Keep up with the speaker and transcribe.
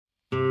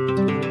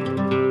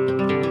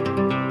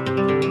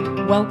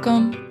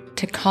Welcome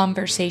to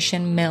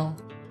Conversation Mill.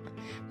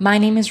 My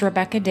name is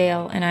Rebecca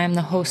Dale, and I am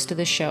the host of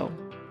the show.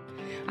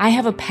 I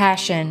have a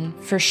passion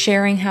for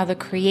sharing how the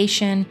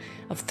creation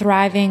of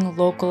thriving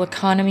local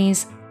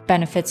economies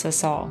benefits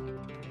us all.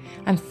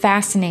 I'm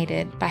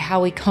fascinated by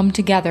how we come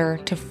together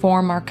to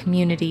form our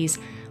communities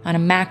on a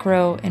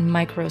macro and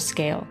micro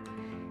scale,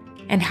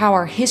 and how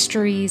our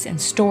histories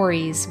and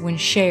stories, when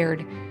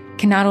shared,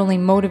 can not only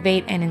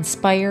motivate and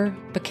inspire,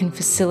 but can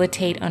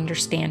facilitate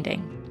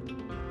understanding.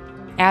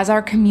 As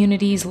our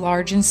communities,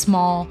 large and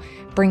small,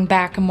 bring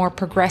back a more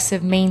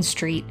progressive Main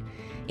Street,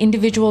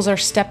 individuals are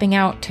stepping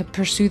out to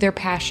pursue their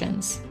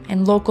passions,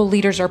 and local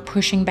leaders are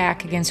pushing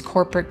back against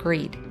corporate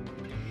greed.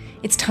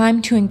 It's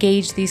time to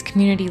engage these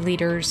community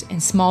leaders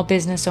and small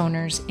business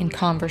owners in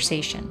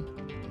conversation.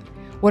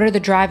 What are the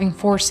driving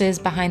forces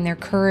behind their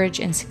courage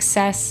and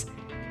success?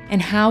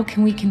 And how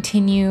can we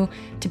continue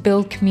to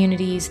build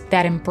communities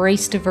that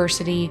embrace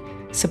diversity,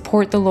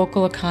 support the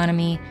local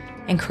economy,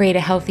 and create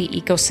a healthy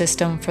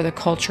ecosystem for the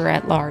culture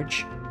at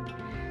large?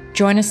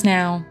 Join us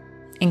now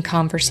in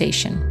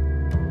conversation.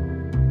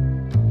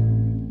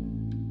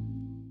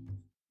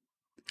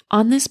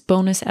 On this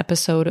bonus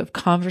episode of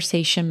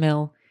Conversation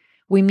Mill,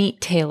 we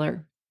meet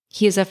Taylor.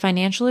 He is a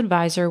financial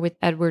advisor with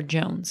Edward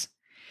Jones.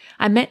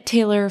 I met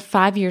Taylor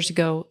 5 years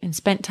ago and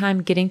spent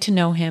time getting to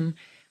know him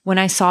when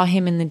I saw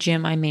him in the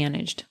gym I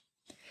managed.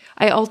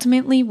 I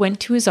ultimately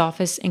went to his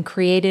office and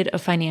created a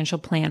financial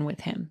plan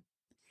with him.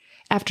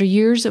 After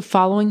years of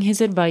following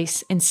his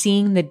advice and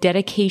seeing the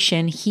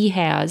dedication he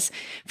has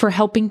for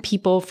helping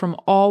people from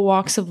all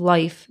walks of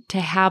life to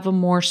have a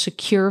more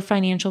secure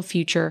financial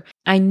future,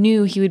 I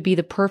knew he would be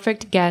the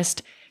perfect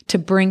guest to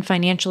bring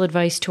financial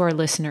advice to our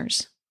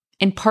listeners.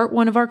 In part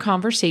one of our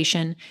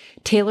conversation,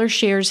 Taylor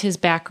shares his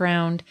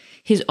background,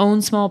 his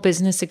own small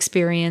business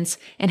experience,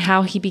 and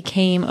how he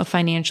became a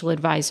financial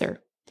advisor.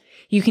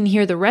 You can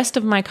hear the rest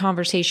of my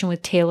conversation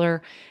with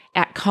Taylor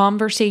at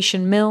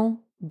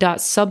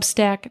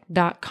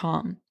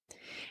conversationmill.substack.com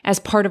as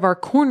part of our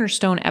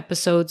Cornerstone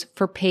episodes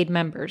for paid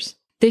members.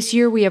 This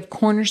year, we have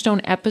Cornerstone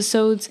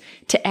episodes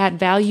to add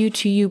value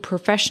to you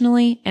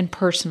professionally and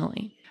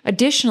personally.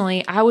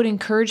 Additionally, I would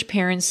encourage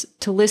parents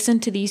to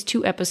listen to these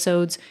 2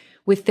 episodes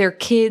with their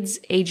kids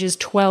ages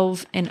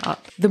 12 and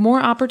up. The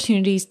more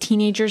opportunities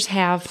teenagers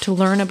have to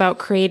learn about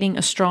creating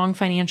a strong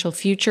financial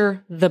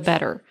future, the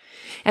better,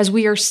 as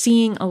we are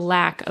seeing a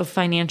lack of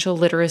financial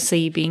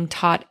literacy being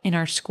taught in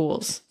our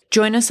schools.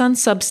 Join us on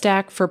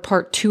Substack for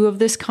part 2 of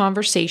this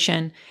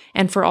conversation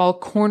and for all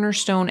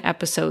Cornerstone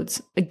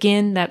episodes.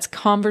 Again, that's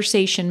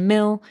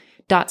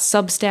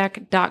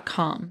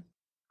conversationmill.substack.com.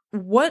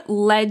 What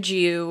led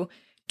you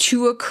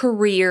to a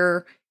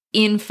career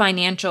in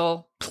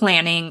financial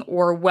planning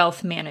or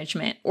wealth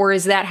management? Or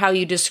is that how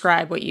you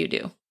describe what you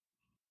do?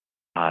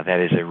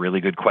 That is a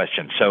really good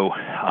question. So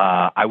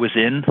I was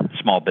in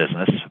small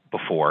business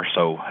before,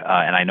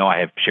 and I know I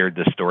have shared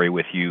this story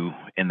with you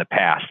in the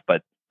past,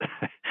 but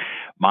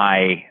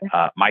my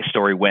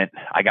story went,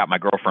 I got my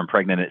girlfriend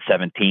pregnant at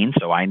 17,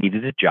 so I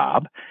needed a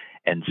job.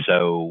 And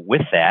so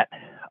with that,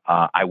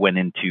 I went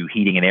into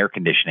heating and air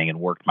conditioning and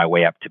worked my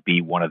way up to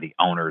be one of the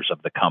owners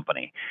of the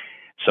company.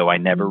 So I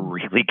never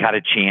really got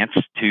a chance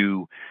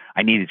to,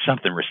 I needed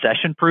something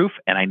recession proof,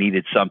 and I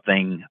needed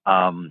something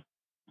that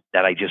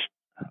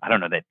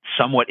that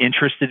somewhat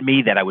interested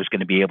me, that I was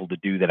going to be able to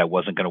do, that I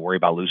wasn't going to worry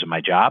about losing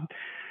my job.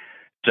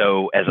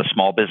 So as a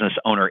small business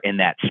owner in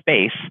that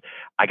space,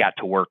 I got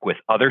to work with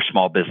other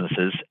small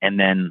businesses and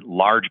then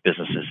large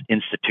businesses,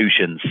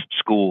 institutions,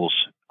 schools,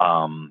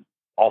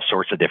 all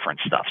sorts of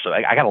different stuff. So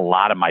I got a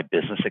lot of my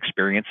business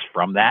experience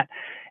from that.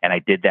 And I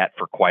did that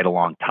for quite a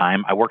long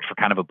time. I worked for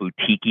kind of a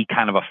boutique-y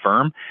kind of a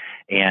firm,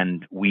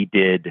 and we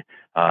did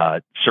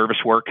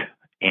service work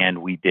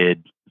and we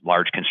did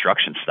large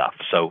construction stuff.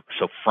 So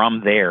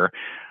from there,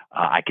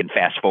 I can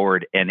fast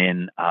forward, and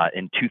in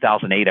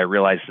 2008, I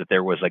realized that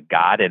there was a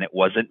God, and it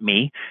wasn't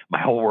me.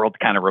 My whole world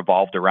kind of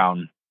revolved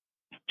around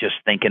just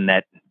thinking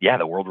that,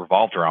 the world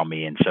revolved around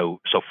me. And so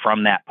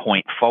from that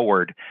point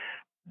forward,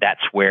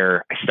 that's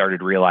where I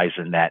started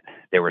realizing that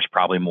there was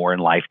probably more in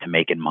life to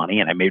making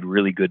money, and I made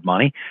really good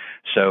money.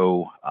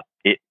 So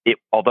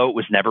although it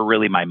was never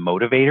really my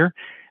motivator,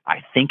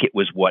 I think it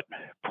was what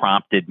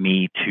prompted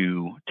me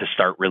to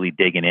start really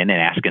digging in and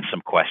asking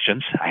some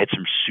questions. I had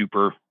some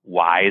super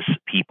wise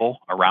people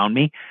around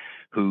me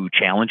who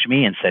challenged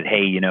me and said,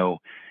 "Hey, you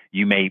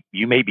may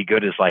be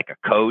good as like a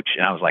coach."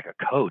 And I was like, "A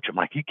coach?" I'm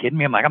like, "You kidding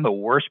me?" I'm like, "I'm the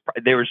worst."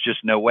 There was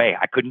just no way.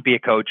 I couldn't be a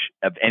coach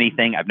of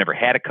anything. I've never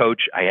had a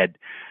coach. I had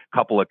a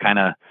couple of kind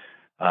of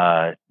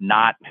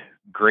not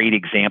great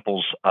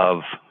examples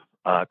of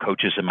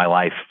coaches in my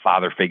life,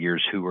 father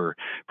figures who were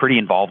pretty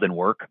involved in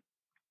work.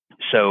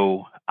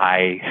 So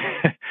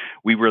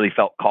we really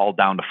felt called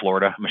down to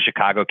Florida. I'm a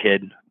Chicago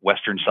kid,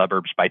 western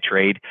suburbs by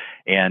trade,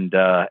 and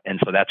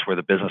so that's where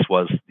the business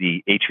was.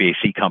 The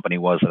HVAC company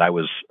was that I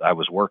was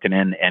working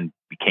in, and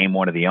became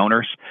one of the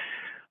owners.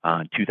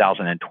 In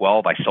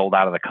 2012, I sold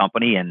out of the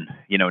company, and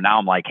now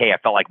I'm like, hey, I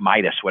felt like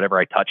Midas. Whatever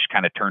I touched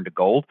kind of turned to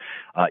gold.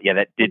 Yeah,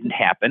 that didn't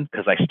happen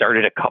because I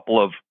started a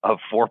couple of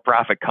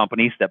for-profit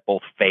companies that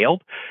both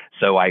failed.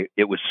 So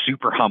it was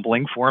super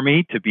humbling for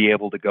me to be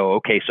able to go,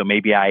 okay, so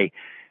maybe I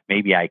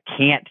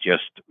can't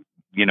just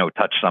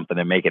touch something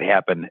and make it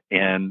happen.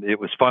 And it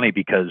was funny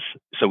because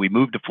so we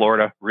moved to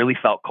Florida, really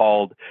felt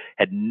called,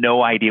 had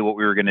no idea what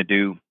we were going to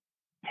do.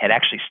 Had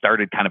actually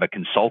started kind of a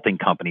consulting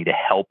company to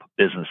help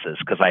businesses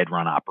because I had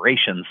run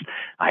operations,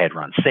 I had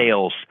run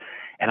sales,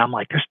 and I'm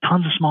like, there's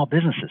tons of small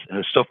businesses. And it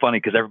was so funny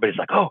because everybody's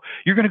like, oh,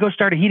 you're going to go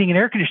start a heating and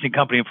air conditioning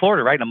company in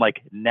Florida, right? And I'm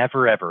like,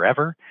 never, ever,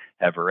 ever,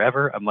 ever,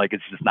 ever. I'm like,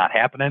 it's just not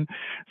happening.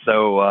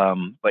 So,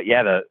 but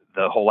yeah,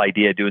 the whole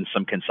idea of doing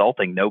some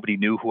consulting, nobody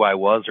knew who I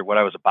was or what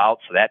I was about.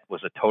 So that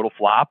was a total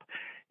flop.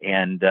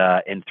 And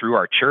through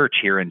our church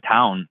here in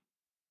town,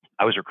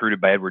 I was recruited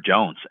by Edward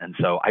Jones. And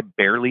so I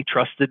barely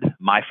trusted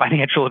my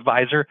financial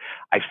advisor.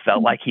 I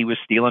felt like he was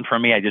stealing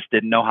from me. I just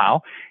didn't know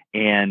how.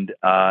 And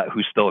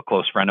who's still a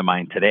close friend of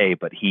mine today,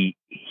 but he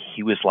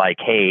was like,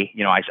 hey,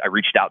 I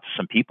reached out to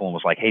some people and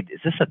was like, hey, is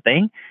this a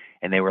thing?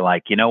 And they were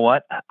like, you know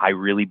what? I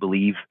really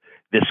believe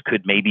this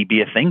could maybe be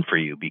a thing for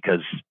you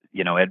because,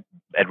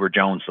 Edward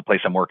Jones, the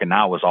place I'm working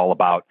now, was all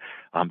about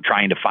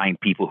trying to find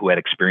people who had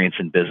experience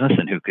in business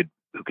and who could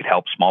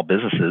help small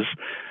businesses,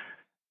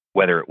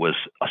 whether it was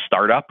a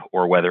startup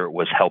or whether it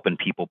was helping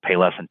people pay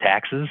less in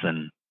taxes.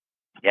 And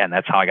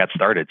that's how I got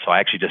started. So I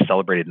actually just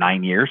celebrated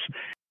 9 years.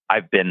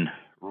 I've been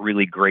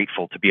really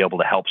grateful to be able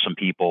to help some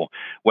people,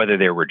 whether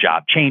they were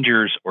job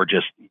changers or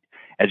just,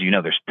 as you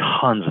know, there's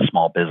tons of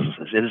small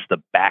businesses. It is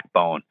the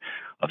backbone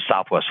of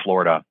Southwest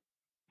Florida.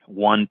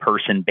 One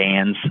person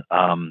bands,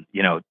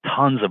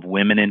 tons of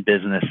women in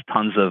business,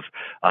 tons of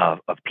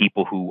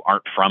people who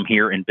aren't from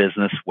here in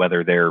business,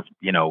 whether they're,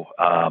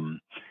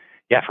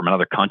 from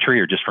another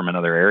country or just from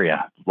another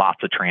area,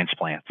 lots of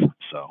transplants.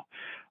 So,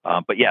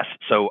 but yes,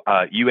 so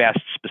you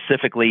asked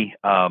specifically,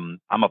 I'm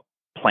a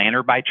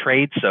planner by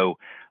trade. So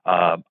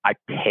I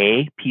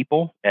pay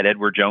people at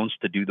Edward Jones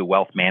to do the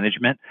wealth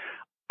management.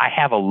 I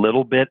have a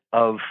little bit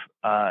of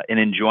an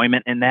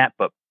enjoyment in that,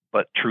 but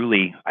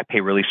truly I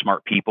pay really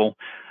smart people.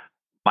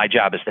 My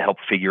job is to help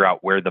figure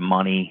out where the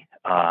money,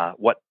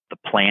 what the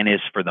plan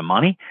is for the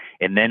money.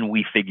 And then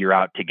we figure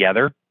out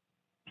together,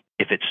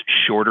 if it's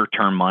shorter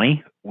term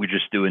money, we're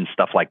just doing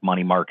stuff like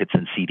money markets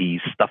and CDs,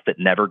 stuff that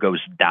never goes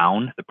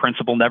down. The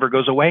principal never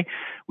goes away.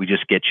 We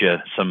just get you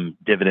some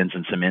dividends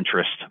and some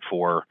interest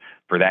for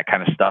that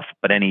kind of stuff.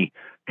 But any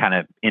kind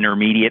of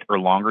intermediate or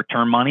longer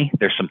term money,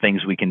 there's some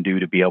things we can do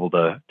to be able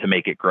to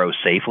make it grow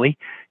safely.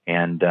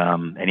 And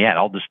it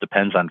all just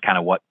depends on kind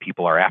of what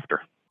people are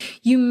after.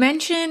 You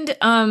mentioned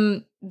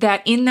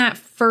that in that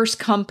first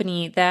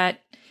company,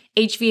 that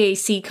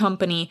HVAC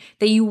company,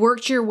 that you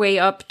worked your way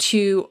up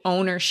to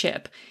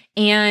ownership.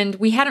 And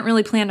we hadn't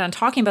really planned on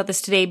talking about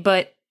this today,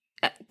 but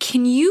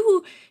can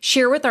you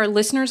share with our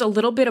listeners a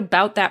little bit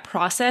about that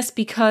process?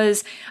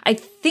 Because I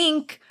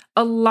think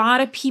a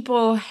lot of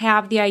people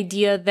have the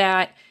idea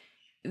that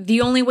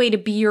the only way to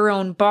be your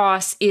own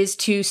boss is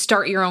to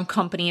start your own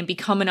company and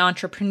become an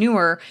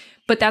entrepreneur.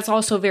 But that's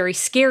also very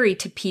scary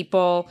to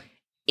people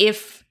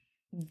if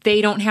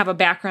they don't have a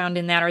background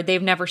in that or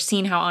they've never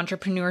seen how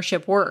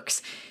entrepreneurship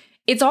works.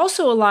 It's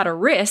also a lot of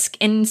risk,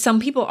 and some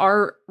people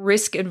are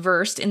risk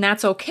adverse, and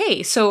that's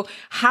okay. So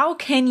how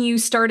can you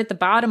start at the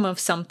bottom of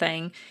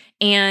something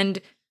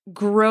and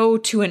grow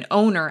to an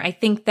owner? I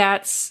think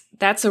that's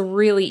a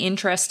really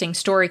interesting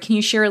story. Can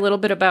you share a little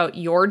bit about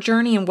your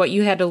journey and what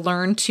you had to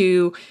learn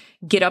to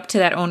get up to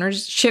that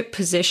ownership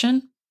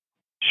position?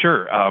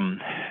 Sure.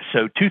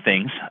 So two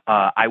things.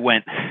 I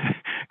went,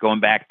 going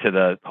back to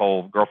the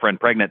whole girlfriend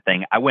pregnant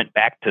thing, I went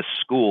back to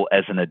school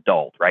as an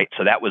adult, right?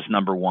 So that was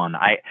number one.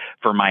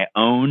 For my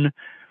own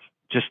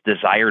just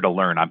desire to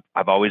learn,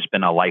 I've always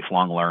been a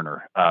lifelong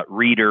learner,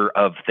 reader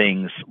of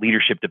things,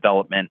 leadership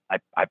development.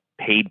 I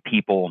paid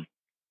people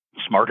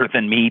smarter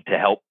than me to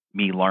help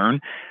me learn.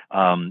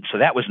 So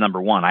that was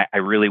number one. I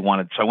really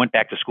wanted, so I went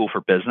back to school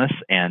for business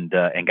and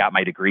got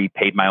my degree,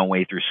 paid my own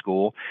way through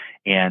school.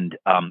 And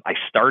I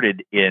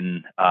started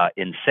in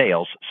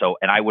sales. So,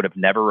 and I would have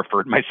never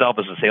referred myself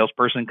as a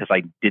salesperson because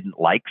I didn't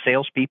like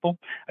salespeople.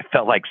 I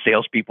felt like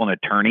salespeople and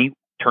attorneys,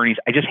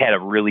 I just had a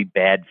really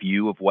bad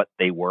view of what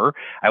they were.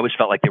 I always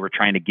felt like they were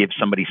trying to give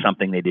somebody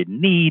something they didn't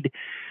need,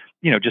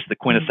 just the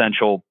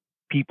quintessential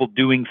people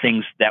doing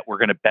things that were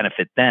going to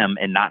benefit them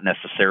and not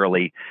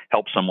necessarily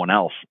help someone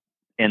else.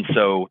 And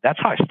so that's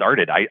how I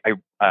started.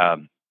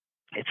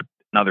 It's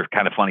another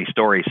kind of funny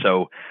story.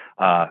 So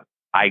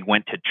I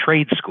went to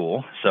trade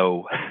school.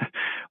 So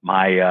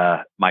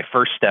my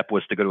first step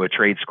was to go to a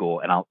trade school,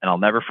 and I'll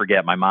never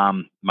forget. My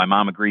mom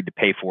agreed to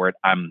pay for it.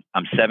 I'm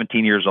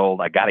 17 years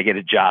old. I got to get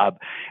a job,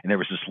 and there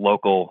was this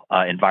local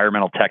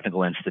environmental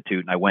technical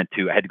institute, and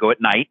I had to go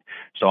at night.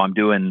 So I'm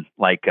doing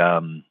like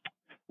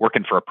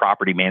working for a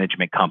property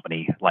management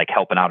company, like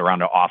helping out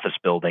around an office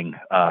building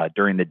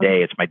during the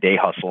day. It's my day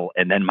hustle.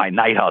 And then my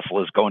night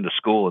hustle is going to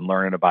school and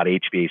learning about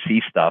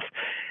HVAC stuff.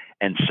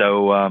 And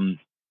so,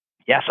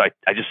 so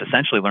I just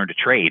essentially learned to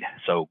trade.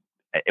 So,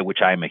 which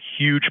I'm a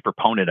huge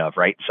proponent of,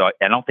 right? So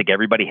I don't think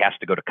everybody has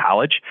to go to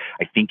college.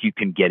 I think you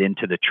can get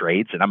into the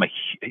trades, and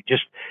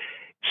just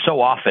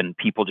so often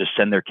people just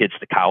send their kids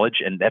to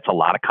college, and that's a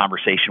lot of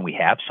conversation we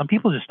have. Some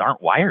people just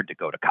aren't wired to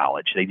go to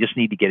college. They just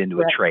need to get into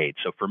a trade.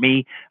 So for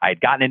me, I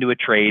had gotten into a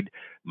trade.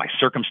 My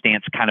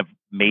circumstance kind of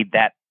made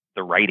that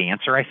the right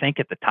answer, I think,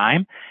 at the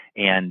time.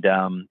 And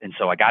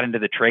so I got into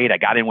the trade. I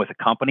got in with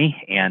a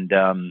company,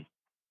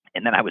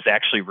 and then I was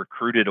actually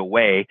recruited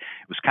away.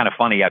 It was kind of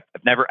funny. I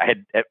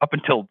had up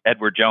until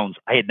Edward Jones,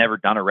 I had never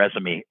done a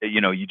resume.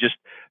 You just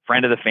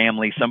friend of the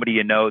family, somebody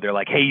they're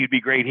like, hey, you'd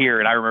be great here.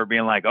 And I remember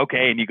being like,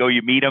 okay. And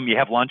you meet them, you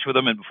have lunch with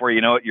them, and before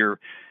you know it, you're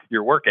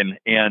working.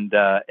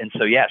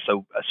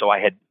 So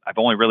I've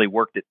only really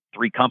worked at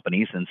 3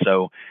 companies, and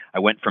so I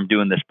went from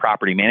doing this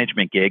property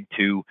management gig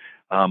to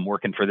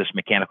working for this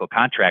mechanical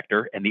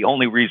contractor. And the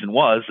only reason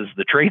is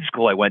the trade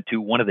school I went to,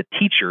 one of the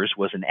teachers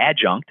was an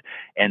adjunct.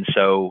 And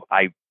so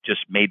I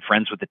just made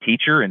friends with the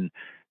teacher, and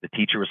the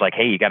teacher was like,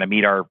 hey, you got to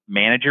meet our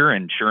manager.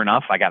 And sure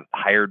enough, I got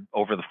hired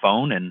over the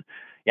phone. And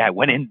I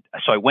went in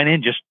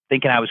just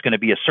thinking I was going to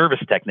be a service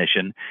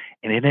technician,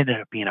 and it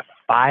ended up being a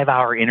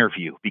 5-hour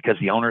interview because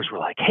the owners were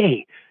like,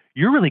 hey,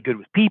 you're really good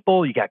with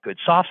people. You got good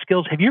soft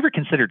skills. Have you ever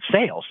considered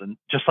sales? And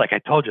just like I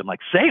told you, I'm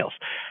like, sales?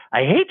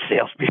 I hate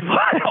salespeople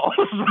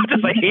almost as much as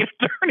I hate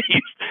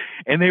attorneys.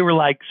 And they were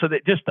like, so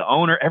that just the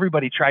owner,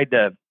 everybody tried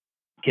to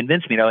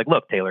convince me. They're like,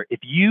 look, Taylor, if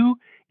you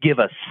give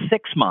us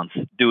 6 months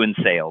doing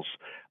sales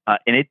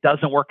and it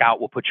doesn't work out,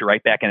 we'll put you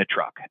right back in a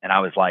truck. And I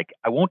was like,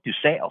 I won't do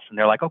sales. And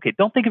they're like, okay,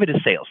 don't think of it as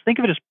sales. Think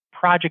of it as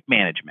project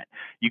management.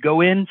 You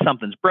go in,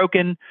 something's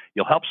broken,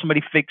 you'll help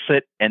somebody fix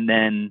it, and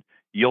then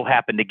you'll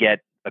happen to get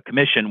a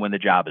commission when the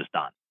job is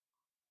done.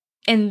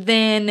 And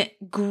then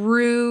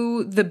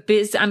grew the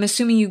business. I'm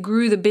assuming you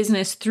grew the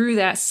business through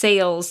that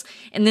sales,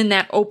 and then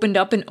that opened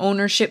up an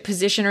ownership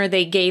position, or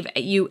they gave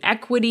you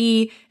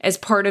equity as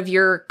part of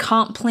your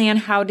comp plan.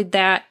 How did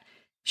that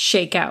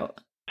shake out?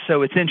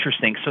 So it's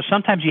interesting. So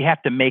sometimes you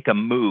have to make a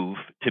move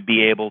to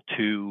be able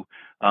to.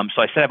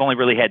 So I said I've only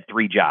really had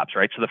 3 jobs,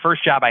 right? So the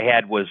first job I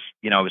had was,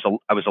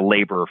 I was a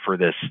laborer for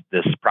this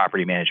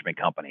property management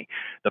company.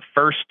 The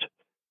first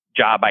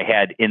job I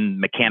had in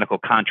mechanical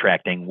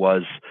contracting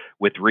was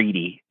with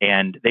Reedy,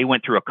 and they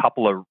went through a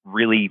couple of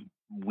really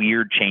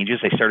weird changes.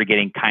 They started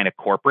getting kind of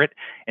corporate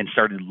and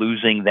started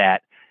losing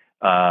that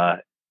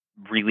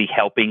really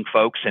helping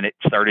folks, and it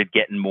started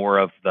getting more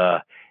of the,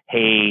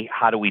 hey,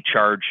 how do we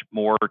charge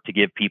more to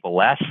give people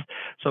less?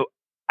 So,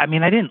 I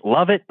mean, I didn't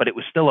love it, but it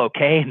was still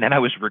okay. And then I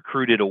was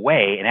recruited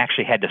away and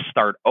actually had to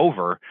start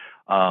over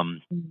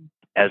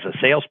as a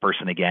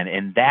salesperson again.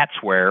 And that's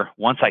where,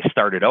 once I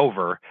started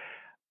over,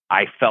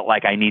 I felt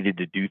like I needed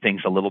to do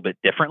things a little bit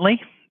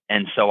differently.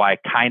 And so I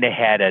kind of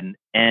had an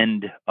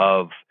end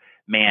of,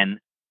 man,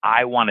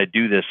 I want to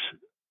do this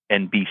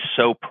and be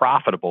so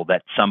profitable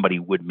that somebody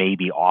would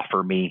maybe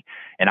offer me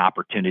an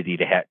opportunity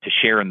to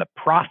share in the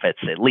profits,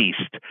 at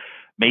least,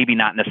 maybe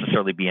not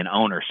necessarily be an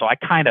owner. So I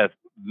kind of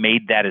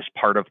made that as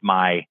part of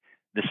my,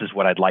 this is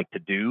what I'd like to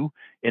do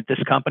at this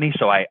company.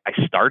 So I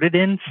started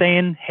in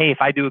saying, hey, if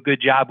I do a good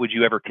job, would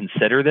you ever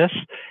consider this?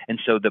 And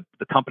so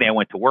the company I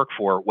went to work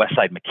for,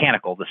 Westside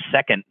Mechanical, the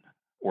second,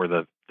 or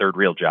the third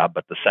real job,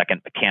 but the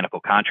second mechanical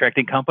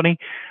contracting company,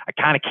 I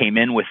kind of came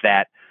in with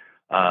that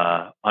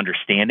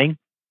understanding,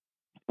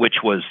 which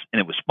was, and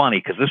it was funny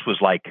because this was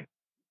like,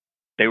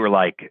 they were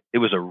like, it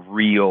was a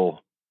real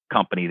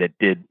company that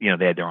did,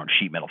 they had their own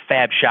sheet metal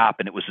fab shop,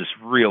 and it was this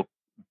real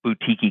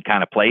boutique-y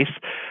kind of place.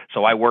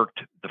 So I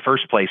worked the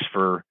first place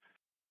for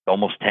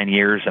almost 10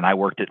 years, and I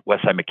worked at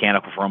Westside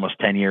Mechanical for almost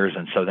 10 years.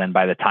 And so then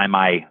by the time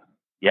I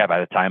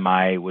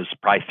was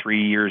probably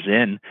 3 years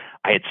in,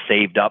 I had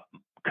saved up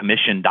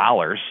commission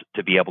dollars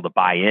to be able to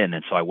buy in.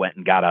 And so I went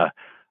and got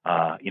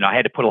I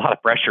had to put a lot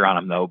of pressure on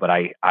them though, but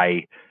I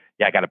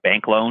got a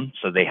bank loan.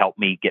 So they helped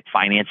me get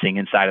financing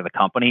inside of the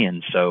company.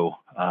 And so,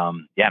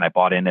 and I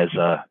bought in as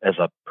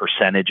a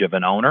percentage of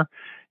an owner.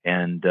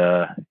 And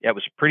it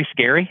was pretty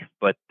scary,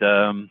 but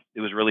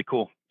it was really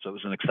cool. So it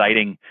was an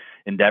exciting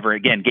endeavor.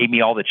 Again, gave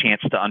me all the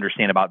chance to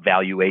understand about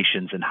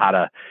valuations and how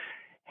to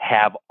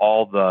have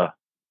all the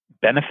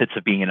benefits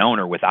of being an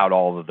owner without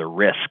all of the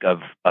risk of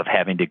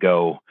having to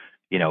go,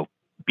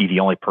 be the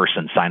only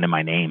person signing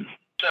my name.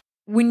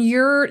 When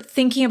you're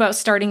thinking about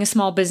starting a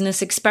small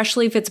business,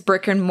 especially if it's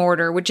brick and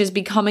mortar, which is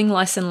becoming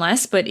less and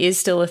less, but is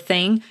still a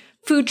thing,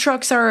 food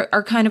trucks are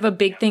kind of a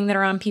big thing that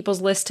are on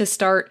people's list to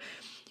start.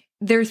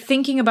 They're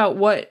thinking about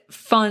what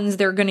funds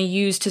they're going to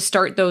use to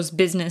start those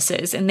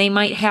businesses. And they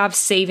might have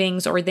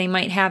savings, or they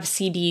might have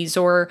CDs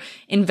or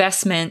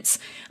investments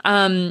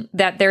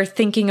that they're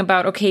thinking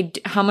about, okay,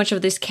 how much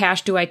of this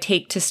cash do I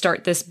take to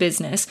start this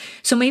business?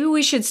 So maybe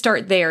we should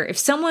start there. If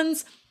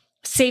someone's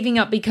saving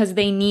up because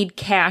they need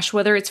cash,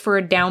 whether it's for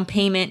a down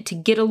payment, to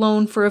get a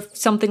loan for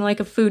something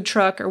like a food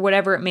truck or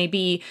whatever it may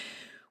be,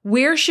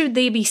 where should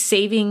they be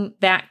saving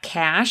that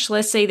cash?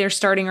 Let's say they're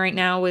starting right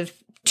now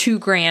with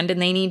 $2,000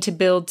 and they need to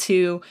build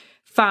to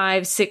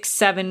 $5,000,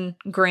 $6,000,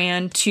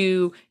 $7,000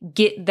 to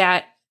get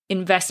that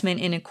investment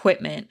in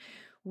equipment,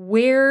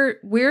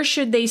 where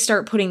should they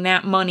start putting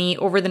that money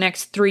over the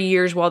next 3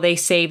 years while they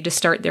save to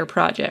start their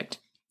project?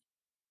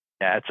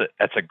 Yeah,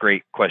 that's a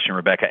great question,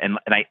 Rebecca. And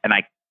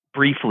I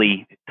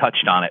briefly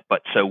touched on it,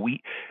 but so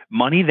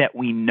money that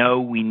we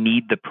know we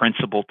need the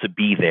principal to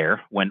be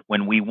there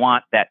when we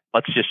want that.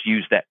 Let's just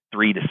use that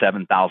 $3,000 to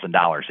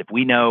 $7,000. If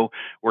we know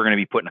we're going to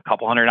be putting a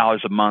couple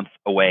 $100 a month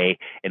away,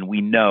 and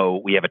we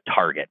know we have a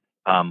target,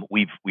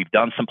 we've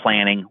done some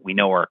planning. We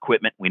know our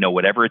equipment. We know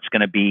whatever it's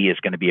going to be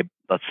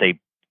let's say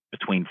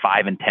between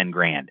 $5,000 and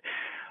 $10,000.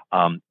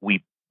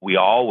 We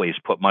always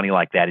put money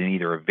like that in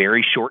either a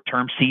very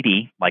short-term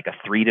CD, like a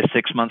 3 to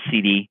 6 month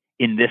CD,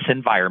 in this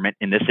environment,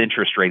 in this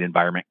interest rate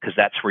environment, because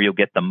that's where you'll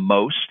get the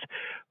most.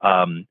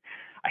 I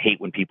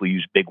hate when people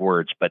use big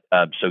words, but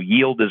so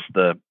yield is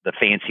the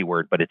fancy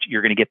word, but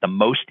you're going to get the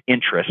most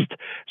interest.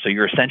 So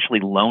you're essentially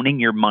loaning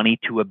your money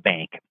to a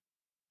bank.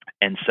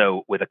 And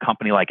so with a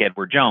company like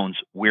Edward Jones,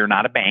 we're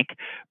not a bank,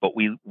 but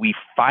we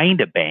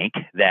find a bank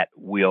that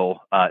will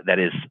that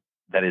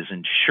is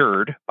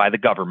insured by the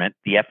government.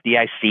 The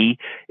FDIC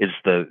is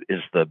the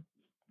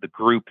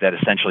group that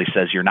essentially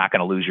says you're not going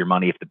to lose your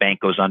money. If the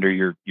bank goes under,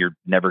 you're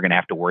never going to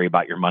have to worry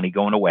about your money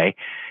going away.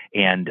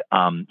 And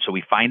so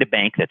we find a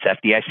bank that's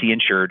FDIC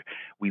insured.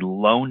 We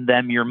loan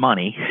them your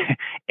money,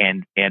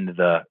 and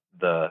the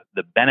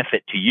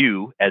benefit to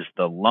you as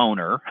the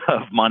loaner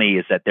of money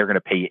is that they're going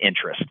to pay you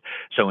interest.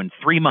 So in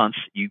 3 months,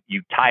 you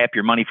tie up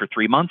your money for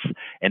 3 months,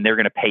 and they're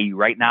going to pay you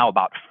right now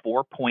about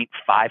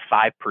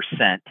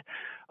 4.55%.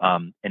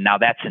 And now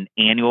that's an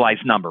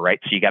annualized number, right?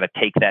 So you got to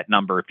take that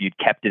number. If you'd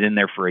kept it in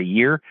there for a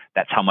year,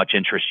 that's how much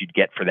interest you'd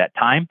get for that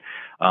time.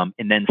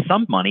 And then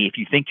some money, if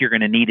you think you're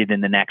going to need it in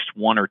the next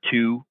 1 or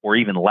 2 or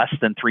even less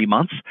than 3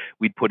 months,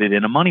 we'd put it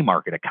in a money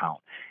market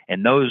account.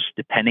 And those,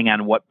 depending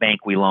on what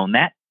bank we loan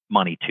that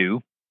money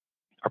to,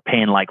 are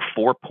paying like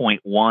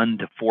 4.1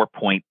 to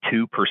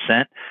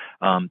 4.2%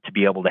 to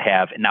be able to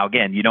have. And now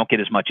again, you don't get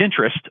as much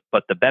interest,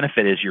 but the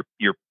benefit is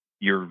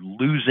you're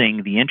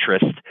losing the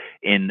interest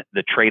in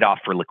the trade-off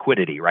for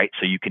liquidity, right?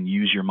 So you can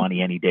use your money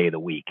any day of the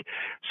week.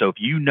 So if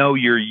you know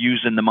you're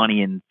using the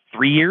money in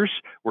 3 years,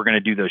 we're going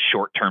to do those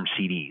short-term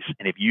CDs.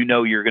 And if you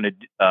know you're going to,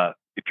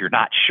 if you're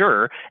not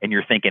sure and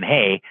you're thinking,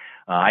 hey,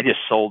 I just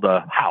sold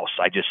a house,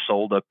 I just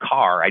sold a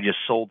car, I just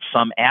sold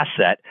some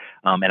asset,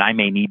 and I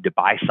may need to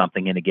buy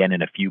something again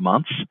in a few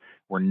months,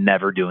 we're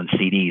never doing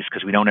CDs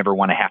because we don't ever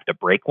want to have to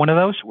break one of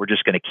those. We're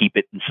just going to keep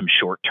it in some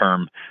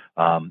short-term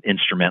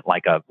instrument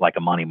like a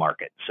money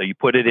market. So you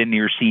put it in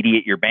your CD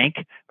at your bank,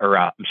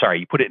 or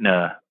you put it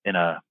in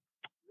a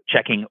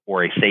checking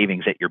or a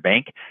savings at your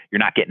bank. You're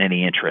not getting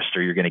any interest,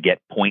 or you're going to get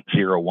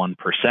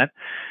 0.01%.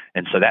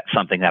 And so that's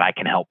something that I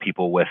can help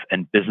people with,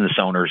 and business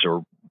owners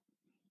or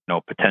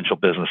potential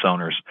business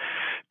owners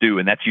do.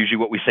 And that's usually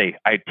what we say.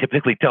 I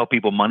typically tell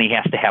people money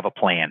has to have a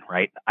plan,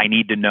 right? I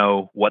need to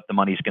know what the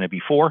money's going to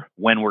be for,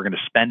 when we're going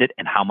to spend it,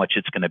 and how much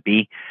it's going to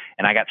be.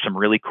 And I got some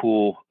really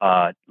cool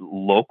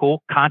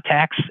local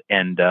contacts,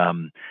 and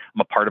I'm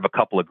a part of a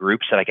couple of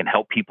groups that I can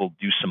help people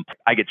do some.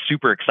 I get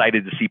super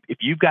excited to see if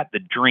you've got the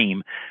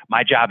dream.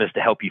 My job is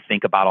to help you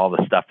think about all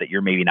the stuff that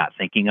you're maybe not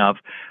thinking of.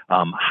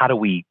 How do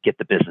we get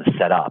the business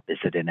set up? Is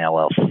it an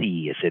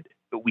LLC?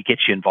 We get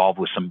you involved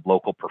with some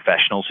local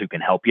professionals who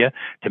can help you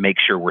to make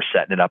sure we're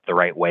setting it up the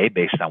right way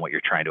based on what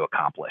you're trying to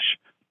accomplish.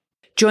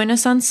 Join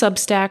us on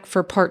Substack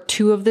for part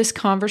 2 of this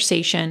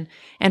conversation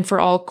and for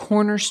all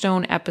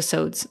Cornerstone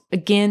episodes.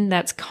 Again,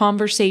 that's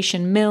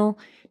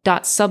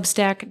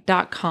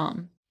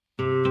conversationmill.substack.com.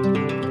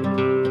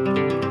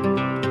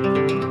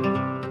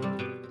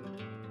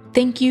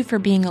 Thank you for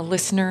being a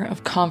listener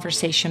of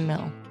Conversation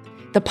Mill.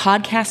 The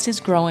podcast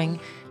is growing,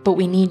 but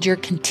we need your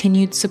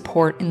continued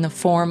support in the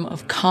form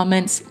of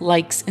comments,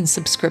 likes, and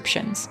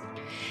subscriptions.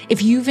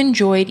 If you've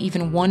enjoyed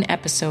even one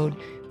episode,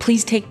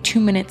 please take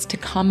 2 minutes to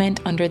comment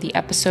under the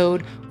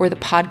episode or the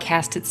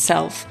podcast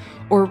itself,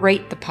 or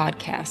rate the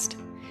podcast.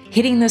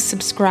 Hitting the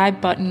subscribe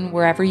button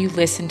wherever you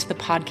listen to the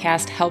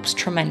podcast helps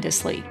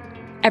tremendously.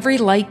 Every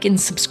like and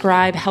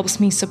subscribe helps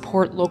me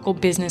support local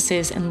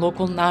businesses and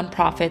local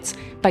nonprofits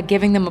by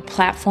giving them a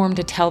platform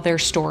to tell their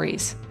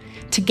stories.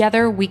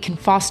 Together, we can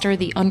foster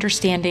the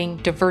understanding,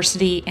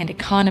 diversity, and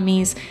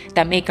economies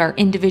that make our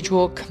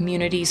individual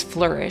communities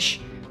flourish,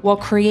 while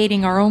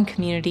creating our own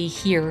community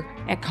here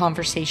at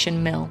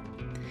Conversation Mill.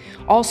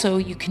 Also,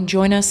 you can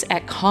join us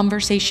at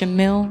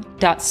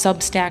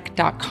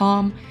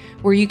conversationmill.substack.com,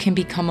 where you can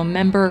become a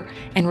member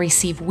and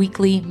receive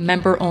weekly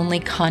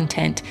member-only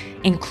content,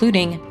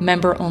 including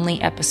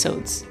member-only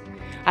episodes.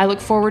 I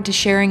look forward to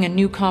sharing a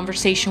new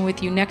conversation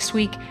with you next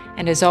week,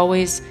 and as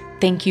always,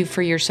 thank you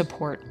for your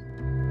support.